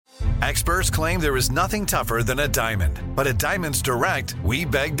Experts claim there is nothing tougher than a diamond. But at Diamonds Direct, we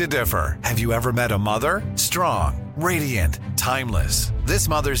beg to differ. Have you ever met a mother? Strong, radiant, timeless. This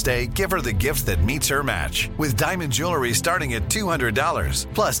Mother's Day, give her the gift that meets her match. With diamond jewelry starting at $200.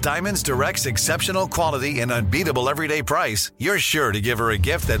 Plus Diamonds Direct's exceptional quality and unbeatable everyday price, you're sure to give her a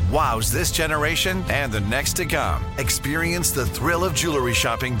gift that wows this generation and the next to come. Experience the thrill of jewelry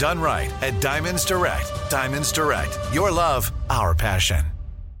shopping done right at Diamonds Direct. Diamonds Direct. Your love, our passion.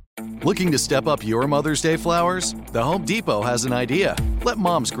 Looking to step up your Mother's Day flowers? The Home Depot has an idea. Let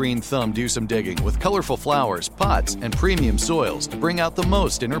Mom's green thumb do some digging with colorful flowers, pots, and premium soils to bring out the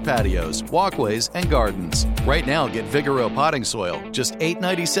most in her patios, walkways, and gardens. Right now, get Vigoro potting soil, just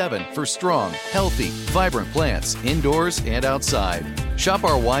 $8.97 for strong, healthy, vibrant plants indoors and outside. Shop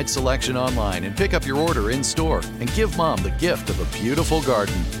our wide selection online and pick up your order in-store and give Mom the gift of a beautiful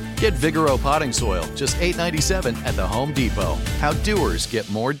garden. Get Vigoro potting soil, just $8.97 at the Home Depot. How doers get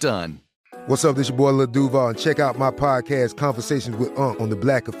more done. What's up, this your boy Lil Duval, and check out my podcast, Conversations with Unc, on the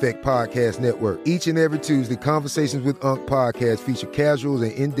Black Effect Podcast Network. Each and every Tuesday, Conversations with Unc podcast feature casuals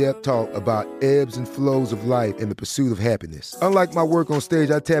and in-depth talk about ebbs and flows of life and the pursuit of happiness. Unlike my work on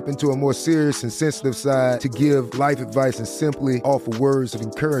stage, I tap into a more serious and sensitive side to give life advice and simply offer words of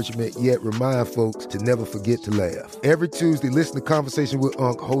encouragement, yet remind folks to never forget to laugh. Every Tuesday, listen to Conversations with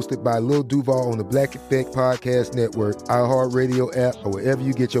Unc, hosted by Lil Duval on the Black Effect Podcast Network, iHeartRadio app, or wherever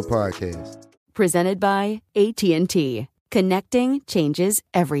you get your podcasts. Presented by AT&T. Connecting changes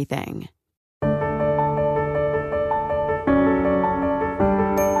everything.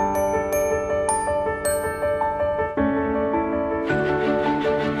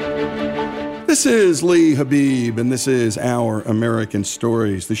 This is Lee Habib, and this is Our American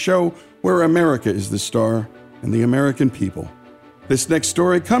Stories, the show where America is the star and the American people. This next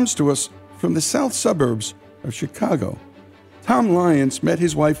story comes to us from the south suburbs of Chicago. Tom Lyons met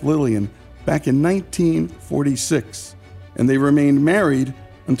his wife Lillian back in 1946, and they remained married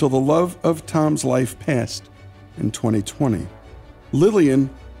until the love of Tom's life passed in 2020. Lillian,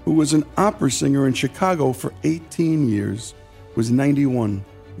 who was an opera singer in Chicago for 18 years, was 91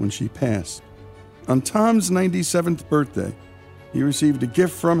 when she passed. On Tom's 97th birthday, he received a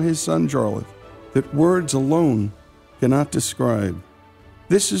gift from his son Jarlath that words alone cannot describe.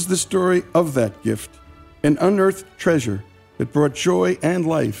 This is the story of that gift, an unearthed treasure that brought joy and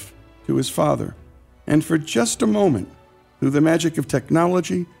life to his father, and for just a moment, through the magic of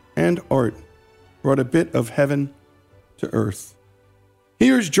technology and art, brought a bit of heaven to earth.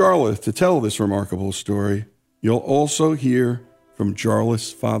 Here's Jarlath to tell this remarkable story. You'll also hear from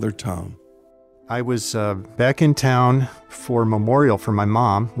Jarlath's father, Tom. I was back in town for a memorial for my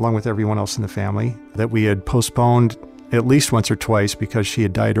mom, along with everyone else in the family, that we had postponed at least once or twice because she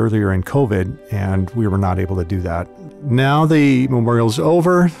had died earlier in COVID, and we were not able to do that. Now the memorial's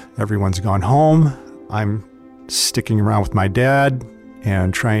over, everyone's gone home. I'm sticking around with my dad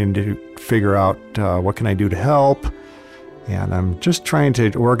and trying to figure out what can I do to help. And I'm just trying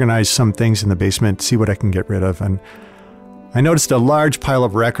to organize some things in the basement, see what I can get rid of. And I noticed a large pile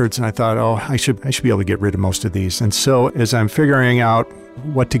of records, and I thought, I should be able to get rid of most of these. And so as I'm figuring out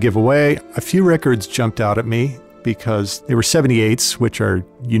what to give away, a few records jumped out at me because they were 78s, which are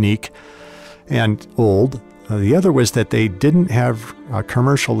unique and old. The other was that they didn't have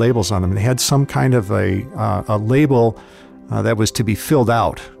commercial labels on them. They had some kind of a label that was to be filled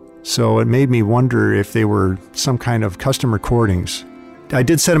out. So it made me wonder if they were some kind of custom recordings. I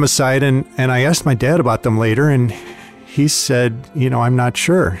did set them aside, and I asked my dad about them later, and he said, I'm not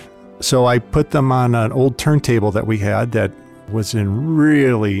sure. So I put them on an old turntable that we had that was in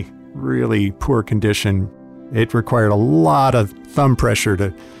really, really poor condition. It required a lot of thumb pressure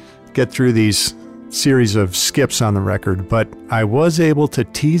to get through these series of skips on the record, but I was able to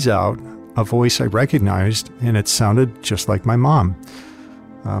tease out a voice I recognized, and it sounded just like my mom.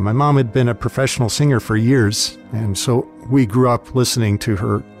 My mom had been a professional singer for years, and so we grew up listening to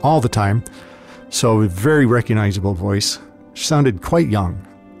her all the time. So a very recognizable voice. She sounded quite young.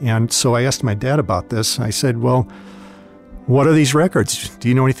 And so I asked my dad about this. I said, well, what are these records? Do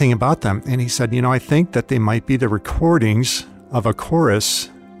you know anything about them? And he said, I think that they might be the recordings of a chorus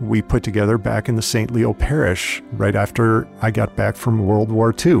we put together back in the St. Leo Parish right after I got back from World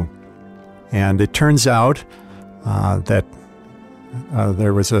War II. And it turns out that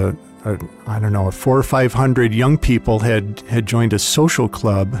there was a 400 or 500 young people had joined a social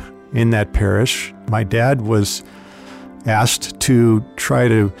club in that parish. My dad was asked to try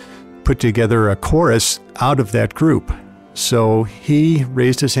to put together a chorus out of that group. So he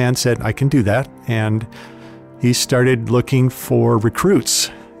raised his hand, said, I can do that. And he started looking for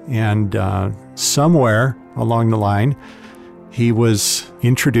recruits. And somewhere along the line, he was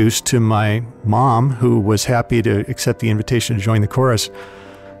introduced to my mom, who was happy to accept the invitation to join the chorus.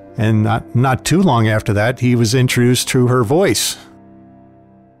 And not too long after that, he was introduced to her voice.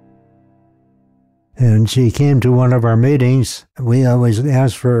 And she came to one of our meetings. We always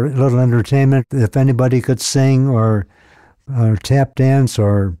asked for a little entertainment. If anybody could sing or tap dance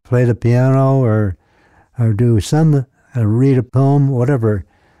or play the piano or do some, read a poem, whatever,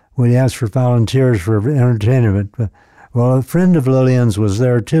 we'd ask for volunteers for entertainment. Well, a friend of Lillian's was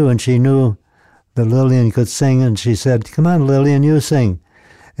there too, and she knew that Lillian could sing, and she said, "Come on, Lillian, you sing."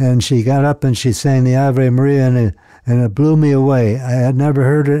 And she got up and she sang the Ave Maria, and it blew me away. I had never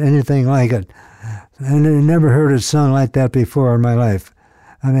heard anything like it. And I never heard it sung like that before in my life.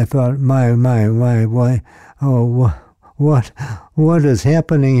 And I thought, why, oh, what is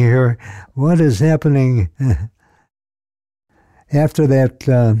happening here? What is happening? After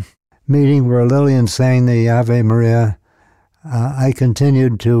that meeting where Lillian sang the Ave Maria, I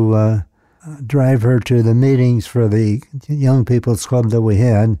continued to drive her to the meetings for the young people's club that we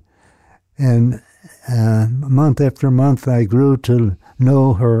had. And month after month, I grew to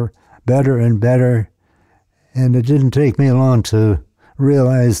know her better and better. And it didn't take me long to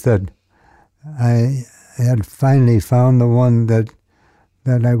realize that I had finally found the one that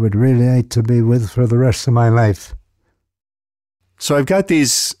I would really like to be with for the rest of my life. So I've got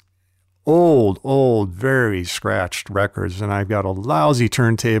these old, very scratched records, and I've got a lousy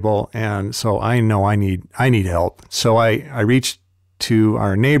turntable, and so I know I need help. So I reached to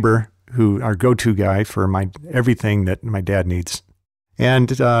our neighbor, our go-to guy for everything that my dad needs. And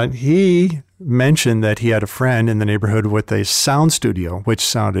he mentioned that he had a friend in the neighborhood with a sound studio, which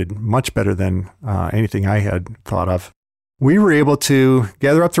sounded much better than anything I had thought of. We were able to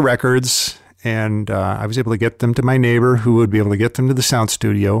gather up the records, and I was able to get them to my neighbor, who would be able to get them to the sound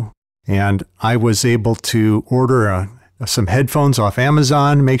studio. And I was able to order some headphones off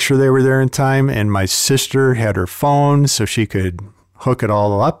Amazon, make sure they were there in time. And my sister had her phone so she could hook it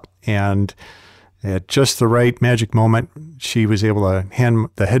all up. And at just the right magic moment, she was able to hand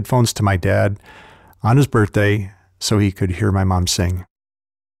the headphones to my dad on his birthday so he could hear my mom sing.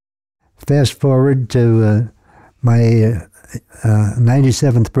 Fast forward to my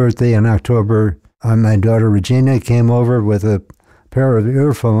 97th birthday in October. My daughter Regina came over with a pair of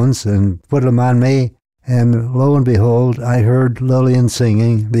earphones and put them on me. And lo and behold, I heard Lillian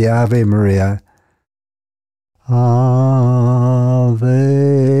singing the Ave Maria. Ave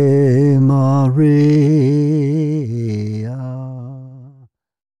Maria.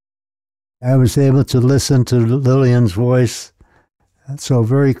 I was able to listen to Lillian's voice so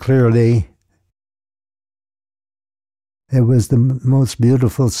very clearly. It was the most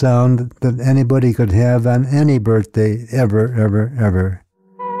beautiful sound that anybody could have on any birthday, ever, ever, ever.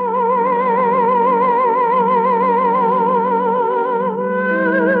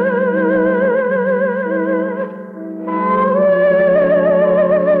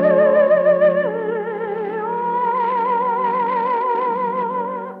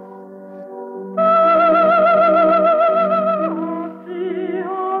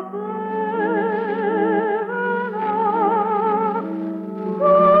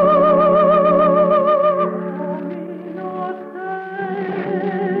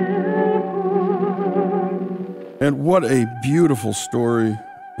 And what a beautiful story.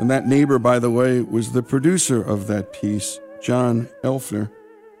 And that neighbor, by the way, was the producer of that piece, John Elfner.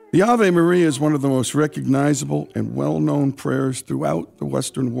 The Ave Maria is one of the most recognizable and well-known prayers throughout the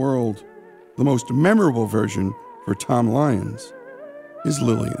Western world. The most memorable version for Tom Lyons is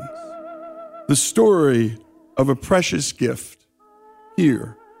Lillian's. The story of a precious gift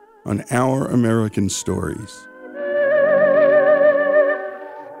here on Our American Stories.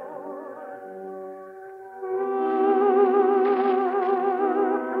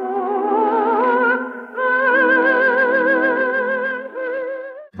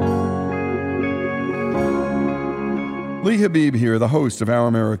 Lee Habib here, the host of Our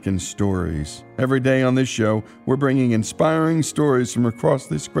American Stories. Every day on this show, we're bringing inspiring stories from across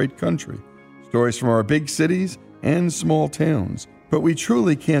this great country. Stories from our big cities and small towns. But we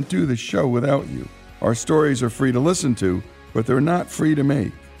truly can't do this show without you. Our stories are free to listen to, but they're not free to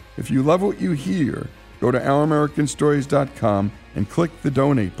make. If you love what you hear, go to OurAmericanStories.com and click the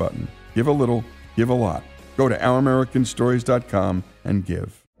donate button. Give a little, give a lot. Go to OurAmericanStories.com and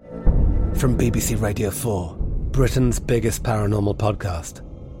give. From BBC Radio 4. Britain's biggest paranormal podcast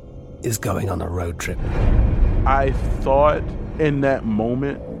is going on a road trip. I thought in that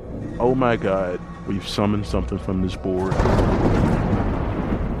moment, oh my God, we've summoned something from this board.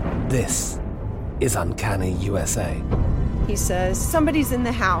 This is Uncanny USA. He says, somebody's in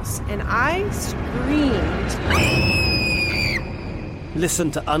the house, and I screamed.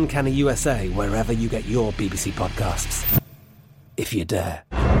 Listen to Uncanny USA wherever you get your BBC podcasts, if you dare.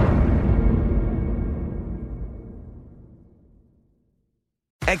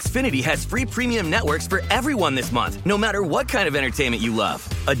 Xfinity has free premium networks for everyone this month, no matter what kind of entertainment you love.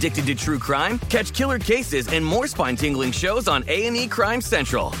 Addicted to true crime? Catch killer cases and more spine-tingling shows on A&E Crime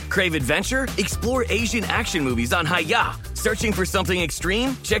Central. Crave adventure? Explore Asian action movies on Hi-YAH. Searching for something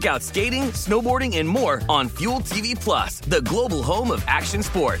extreme? Check out skating, snowboarding, and more on Fuel TV Plus, the global home of action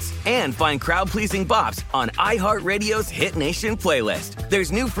sports. And find crowd-pleasing bops on iHeartRadio's Hit Nation playlist.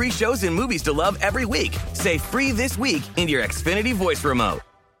 There's new free shows and movies to love every week. Say free this week in your Xfinity voice remote.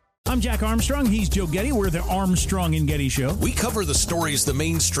 I'm Jack Armstrong. He's Joe Getty. We're the Armstrong and Getty Show. We cover the stories the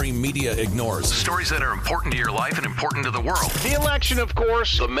mainstream media ignores. The stories that are important to your life and important to the world. The election, of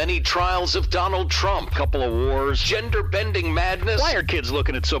course. The many trials of Donald Trump. Couple of wars. Gender-bending madness. Why are kids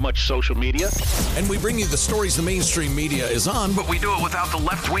looking at so much social media? And we bring you the stories the mainstream media is on, but we do it without the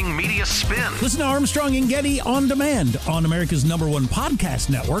left-wing media spin. Listen to Armstrong and Getty on demand on America's #1 podcast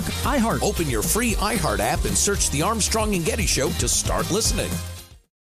network, iHeart. Open your free iHeart app and search the Armstrong and Getty Show to start listening.